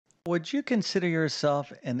Would you consider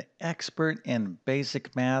yourself an expert in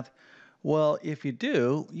basic math? Well, if you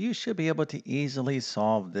do, you should be able to easily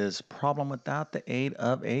solve this problem without the aid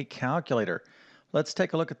of a calculator. Let's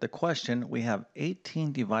take a look at the question. We have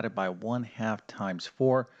 18 divided by 1/2 times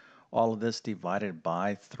 4, all of this divided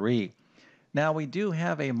by 3. Now we do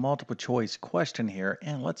have a multiple choice question here,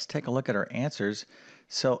 and let's take a look at our answers.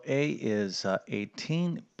 So A is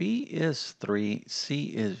 18, B is 3, C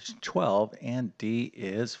is 12, and D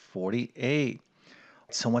is 48.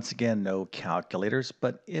 So once again, no calculators,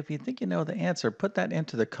 but if you think you know the answer, put that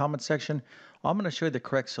into the comment section. I'm going to show you the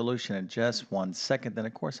correct solution in just 1 second. Then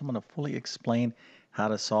of course, I'm going to fully explain how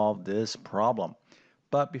to solve this problem.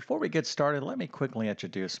 But before we get started, let me quickly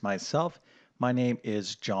introduce myself. My name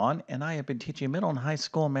is John, and I have been teaching middle and high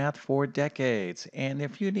school math for decades. And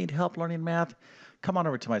if you need help learning math, come on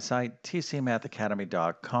over to my site,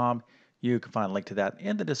 tcmathacademy.com. You can find a link to that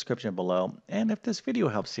in the description below. And if this video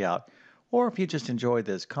helps you out, or if you just enjoyed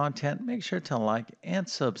this content, make sure to like and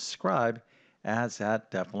subscribe, as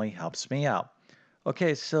that definitely helps me out.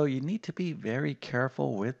 Okay, so you need to be very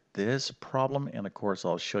careful with this problem, and of course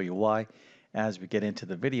I'll show you why as we get into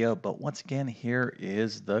the video. But once again, here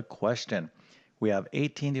is the question. We have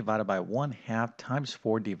 18 divided by 1/2 times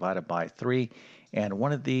 4 divided by 3, and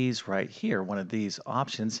one of these right here, one of these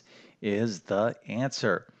options is the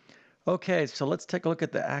answer. Okay, so let's take a look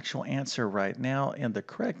at the actual answer right now, and the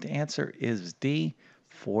correct answer is D,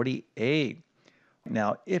 48.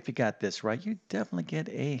 Now, if you got this right, you definitely get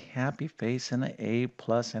a happy face and an A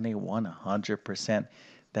plus and a 100%.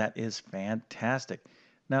 That is fantastic.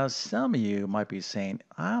 Now, some of you might be saying,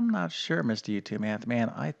 I'm not sure, Mr. YouTube Math Man.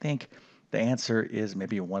 I think the answer is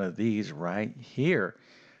maybe one of these right here.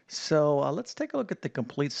 So let's take a look at the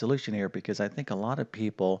complete solution here because I think a lot of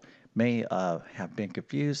people may have been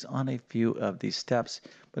confused on a few of these steps,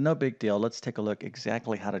 but no big deal. Let's take a look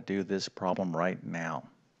exactly how to do this problem right now.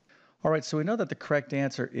 All right, so we know that the correct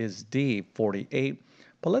answer is D, 48,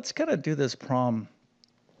 but let's kind of do this problem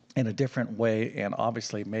in a different way and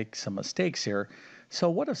obviously make some mistakes here. So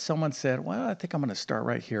what if someone said, well, I think I'm going to start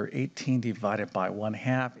right here, 18 divided by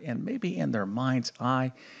 1/2, and maybe in their mind's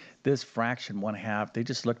eye, this fraction 1/2, they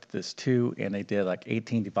just looked at this 2 and they did like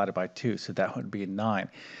 18 divided by 2, so that would be 9.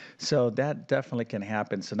 So that definitely can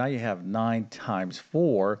happen. So now you have 9 times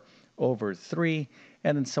 4 over 3,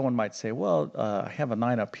 and then someone might say, well, I have a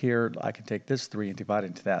 9 up here. I can take this 3 and divide it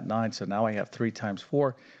into that 9. So now I have 3 times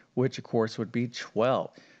 4, which of course would be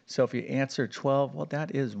 12. So if you answer 12, well,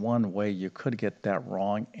 that is one way you could get that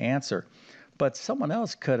wrong answer. But someone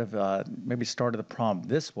else could have maybe started the problem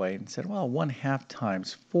this way and said, well, 1/2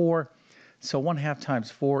 times 4. So 1/2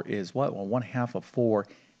 times 4 is what? Well, 1/2 of 4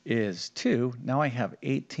 is 2. Now I have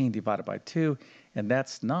 18 divided by 2, and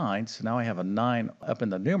that's 9. So now I have a 9 up in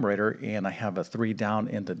the numerator, and I have a 3 down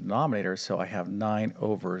in the denominator. So I have 9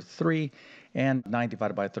 over 3, and 9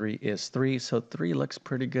 divided by 3 is 3. So 3 looks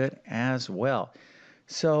pretty good as well.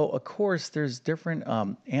 So, of course, there's different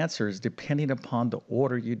answers depending upon the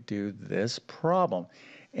order you do this problem.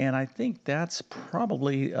 And I think that's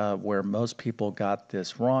probably where most people got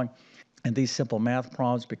this wrong in these simple math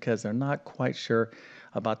problems because they're not quite sure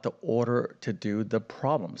about the order to do the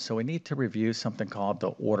problem. So we need to review something called the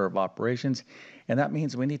order of operations. And that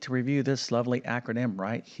means we need to review this lovely acronym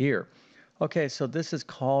right here. Okay, so this is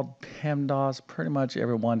called PEMDAS. Pretty much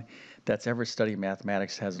everyone that's ever studied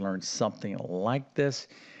mathematics has learned something like this.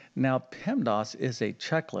 Now, PEMDAS is a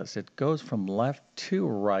checklist. It goes from left to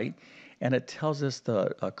right, and it tells us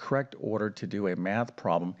the correct order to do a math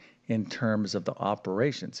problem in terms of the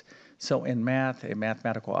operations. So in math, a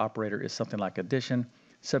mathematical operator is something like addition,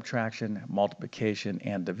 subtraction, multiplication,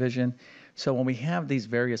 and division. So when we have these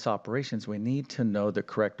various operations, we need to know the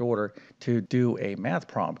correct order to do a math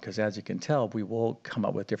problem because as you can tell, we will come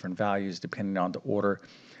up with different values depending on the order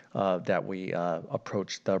that we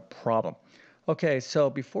approach the problem. Okay, so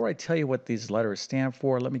before I tell you what these letters stand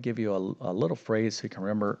for, let me give you a little phrase so you can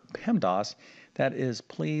remember PEMDAS. That is,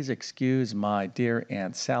 please excuse my dear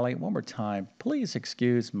Aunt Sally. One more time, please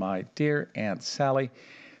excuse my dear Aunt Sally.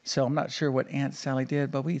 So I'm not sure what Aunt Sally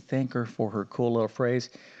did, but we thank her for her cool little phrase.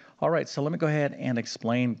 All right, so let me go ahead and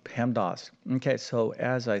explain PEMDAS. Okay, so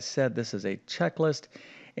as I said, this is a checklist,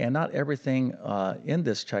 and not everything in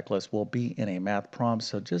this checklist will be in a math problem.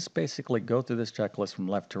 So just basically go through this checklist from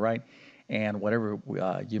left to right, and whatever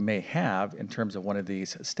you may have in terms of one of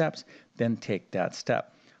these steps, then take that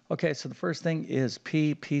step. Okay, so the first thing is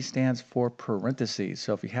P. P stands for parentheses.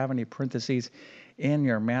 So if you have any parentheses in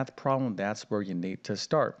your math problem, that's where you need to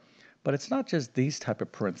start. But it's not just these type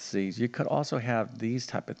of parentheses. You could also have these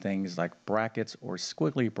type of things like brackets or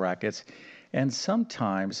squiggly brackets. And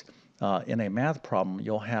sometimes in a math problem,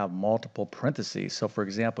 you'll have multiple parentheses. So for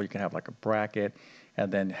example, you can have like a bracket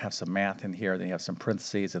and then have some math in here, then you have some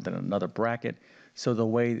parentheses and then another bracket. So the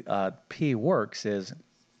way P works is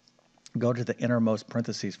go to the innermost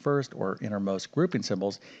parentheses first or innermost grouping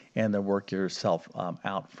symbols and then work yourself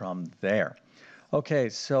out from there. Okay,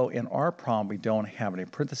 so in our problem, we don't have any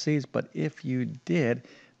parentheses, but if you did,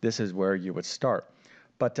 this is where you would start.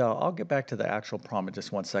 But I'll get back to the actual problem in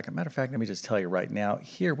just one second. Matter of fact, let me just tell you right now,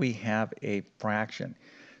 here we have a fraction.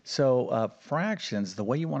 So fractions, the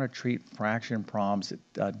way you want to treat fraction problems,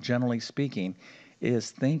 generally speaking,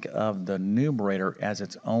 is think of the numerator as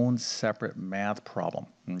its own separate math problem.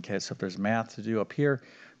 Okay, so if there's math to do up here,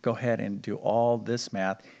 go ahead and do all this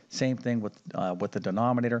math. Same thing with the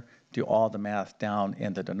denominator, do all the math down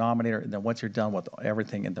in the denominator, and then once you're done with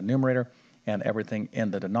everything in the numerator and everything in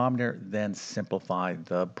the denominator, then simplify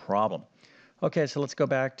the problem. Okay, so let's go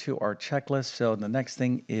back to our checklist. So the next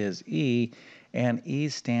thing is E, and E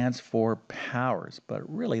stands for powers, but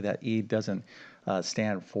really that E doesn't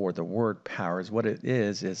stand for the word powers. What it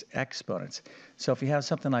is exponents. So if you have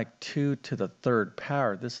something like 2 to the third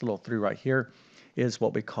power, this little 3 right here is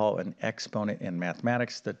what we call an exponent in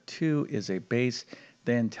mathematics. The 2 is a base,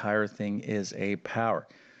 the entire thing is a power.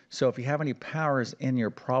 So if you have any powers in your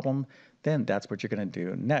problem, then that's what you're going to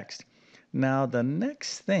do next. Now, the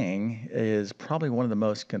next thing is probably one of the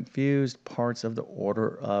most confused parts of the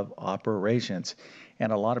order of operations.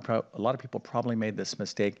 And a lot of people probably made this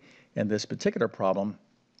mistake in this particular problem.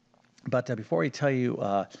 But before I tell you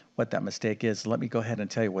what that mistake is, let me go ahead and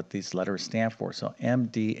tell you what these letters stand for. So M,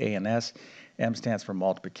 D, A, and S. M stands for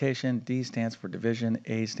multiplication, D stands for division,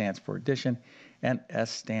 A stands for addition, and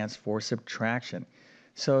S stands for subtraction.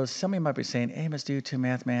 So some of you might be saying, hey, Mr. YouTube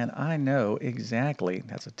Math Man, I know exactly,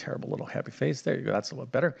 that's a terrible little happy face. There you go, that's a little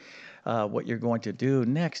better. What you're going to do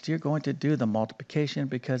next, you're going to do the multiplication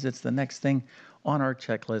because it's the next thing on our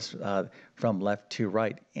checklist from left to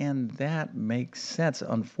right. And that makes sense.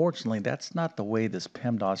 Unfortunately, that's not the way this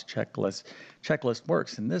PEMDAS checklist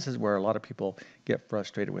works. And this is where a lot of people get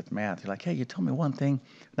frustrated with math. You're like, hey, you told me one thing,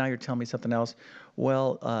 now you're telling me something else.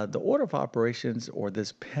 Well, the order of operations or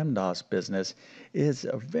this PEMDAS business is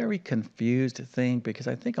a very confused thing because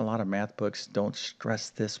I think a lot of math books don't stress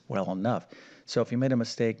this well enough. So if you made a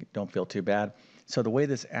mistake, don't feel too bad. So the way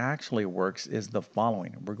this actually works is the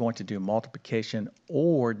following. We're going to do multiplication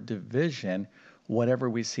or division, whatever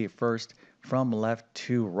we see first from left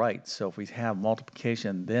to right. So if we have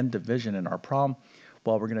multiplication, then division in our problem,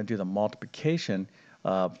 well, we're going to do the multiplication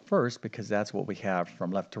first because that's what we have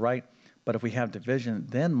from left to right. But if we have division,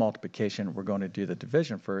 then multiplication, we're going to do the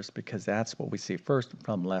division first because that's what we see first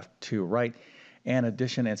from left to right. And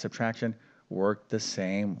addition and subtraction work the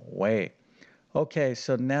same way. Okay,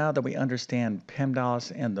 so now that we understand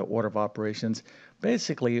PEMDAS and the order of operations,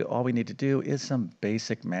 basically all we need to do is some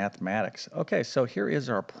basic mathematics. Okay, so here is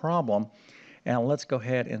our problem, and let's go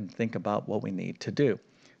ahead and think about what we need to do.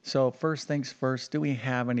 So first things first, do we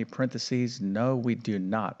have any parentheses? No, we do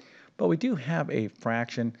not. But we do have a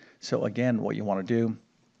fraction, so again, what you want to do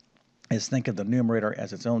is think of the numerator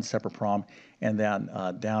as its own separate problem, and then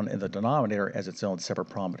down in the denominator as its own separate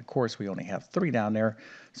problem. But of course, we only have 3 down there.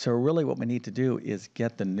 So really what we need to do is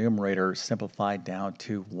get the numerator simplified down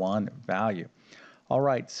to one value. All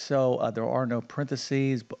right, so there are no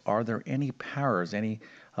parentheses, but are there any powers? Any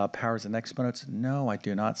powers and exponents? No, I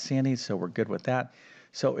do not see any, so we're good with that.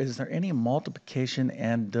 So is there any multiplication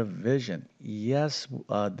and division? Yes,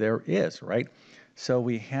 there is, right? So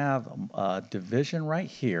we have division right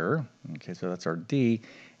here. Okay, so that's our D,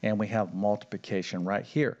 and we have multiplication right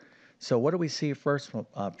here. So what do we see first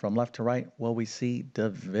from left to right? Well, we see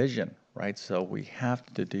division, right? So we have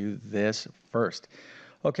to do this first.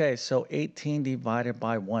 Okay, so 18 divided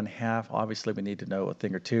by 1/2. Obviously, we need to know a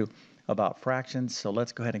thing or two about fractions. So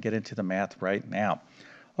let's go ahead and get into the math right now.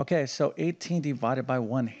 Okay, so 18 divided by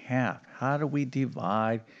 1/2. How do we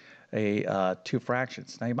divide two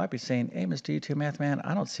fractions? Now you might be saying, hey, Mr. YouTube Math Man,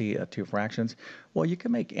 I don't see two fractions. Well, you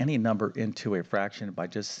can make any number into a fraction by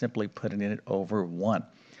just simply putting it over 1.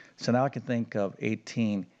 So now I can think of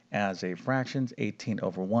 18 as a fraction, 18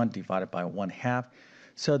 over 1 divided by 1/2.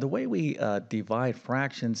 So the way we divide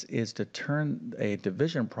fractions is to turn a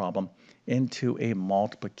division problem into a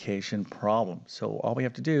multiplication problem. So all we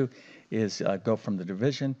have to do is go from the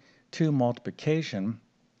division to multiplication,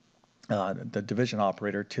 the division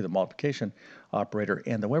operator to the multiplication operator.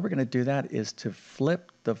 And the way we're going to do that is to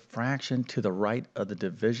flip the fraction to the right of the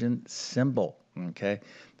division symbol. Okay,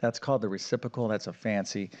 that's called the reciprocal. That's a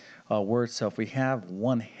fancy word. So if we have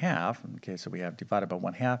 1/2, okay, so we have divided by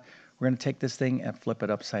 1/2, we're going to take this thing and flip it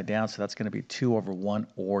upside down. So that's going to be 2 over 1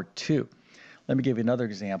 or 2. Let me give you another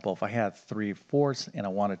example. If I had 3/4 and I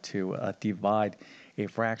wanted to divide a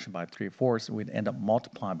fraction by 3/4, we'd end up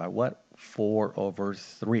multiplying by what?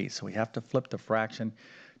 4/3. So we have to flip the fraction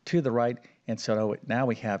to the right. And so now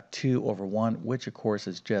we have 2/1, which of course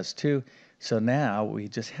is just 2. So now we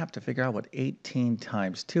just have to figure out what 18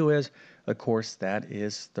 times 2 is. Of course, that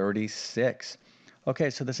is 36. Okay,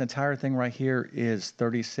 so this entire thing right here is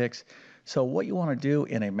 36. So what you want to do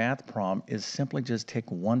in a math problem is simply just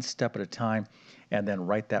take one step at a time and then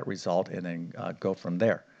write that result and then go from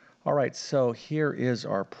there. All right, so here is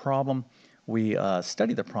our problem. We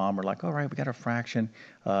study the problem. We're like, all right, we got a fraction.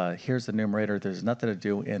 Here's the numerator. There's nothing to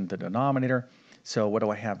do in the denominator. So what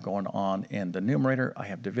do I have going on in the numerator? I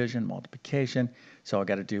have division, multiplication. So I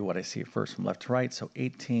got to do what I see first from left to right. So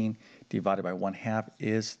 18 divided by 1/2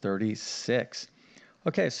 is 36.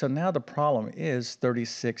 Okay, so now the problem is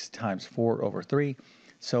 36 times 4/3.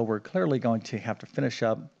 So we're clearly going to have to finish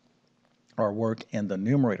up our work in the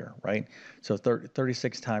numerator, right? So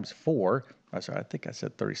 36 times 4, sorry, I think I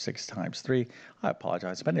said 36 times 3. I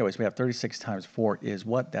apologize. But anyways, we have 36 times 4 is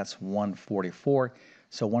what? That's 144.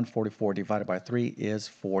 So 144 divided by 3 is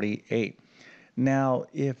 48. Now,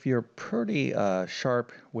 if you're pretty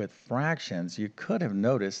sharp with fractions, you could have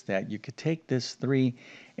noticed that you could take this 3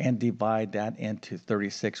 and divide that into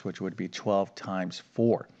 36, which would be 12 times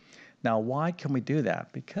 4. Now, why can we do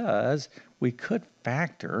that? Because we could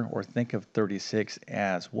factor or think of 36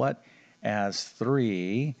 as what? As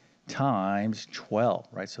 3 times 12,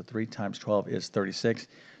 right? So 3 times 12 is 36.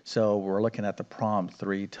 So we're looking at the problem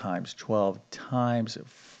 3 times 12 times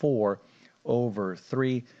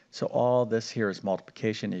 4/3. So all this here is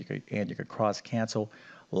multiplication, and you could cross cancel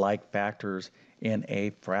like factors in a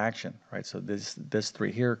fraction, right? So this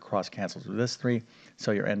 3 here cross cancels with this 3.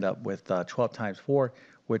 So you end up with 12 times 4,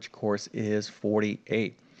 which of course is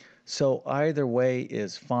 48. So either way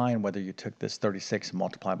is fine, whether you took this 36 and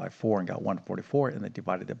multiplied by 4 and got 144 and then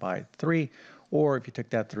divided it by 3, or if you took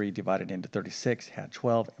that 3, divided into 36, had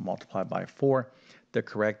 12 and multiplied by 4, the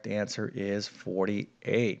correct answer is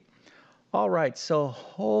 48. All right, so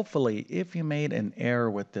hopefully if you made an error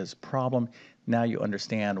with this problem, now you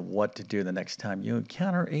understand what to do the next time you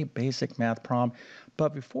encounter a basic math problem.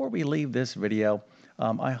 But before we leave this video,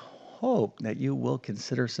 I hope that you will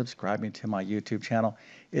consider subscribing to my YouTube channel.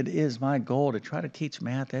 It is my goal to try to teach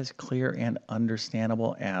math as clear and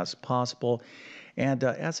understandable as possible. And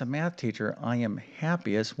as a math teacher, I am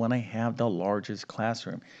happiest when I have the largest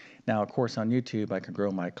classroom. Now, of course, on YouTube, I can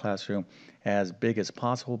grow my classroom as big as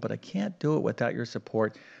possible, but I can't do it without your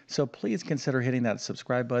support. So please consider hitting that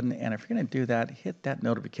subscribe button. And if you're going to do that, hit that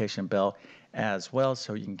notification bell as well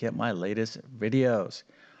so you can get my latest videos.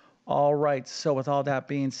 All right, so with all that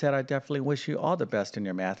being said, I definitely wish you all the best in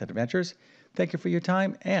your math adventures. Thank you for your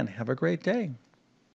time and have a great day.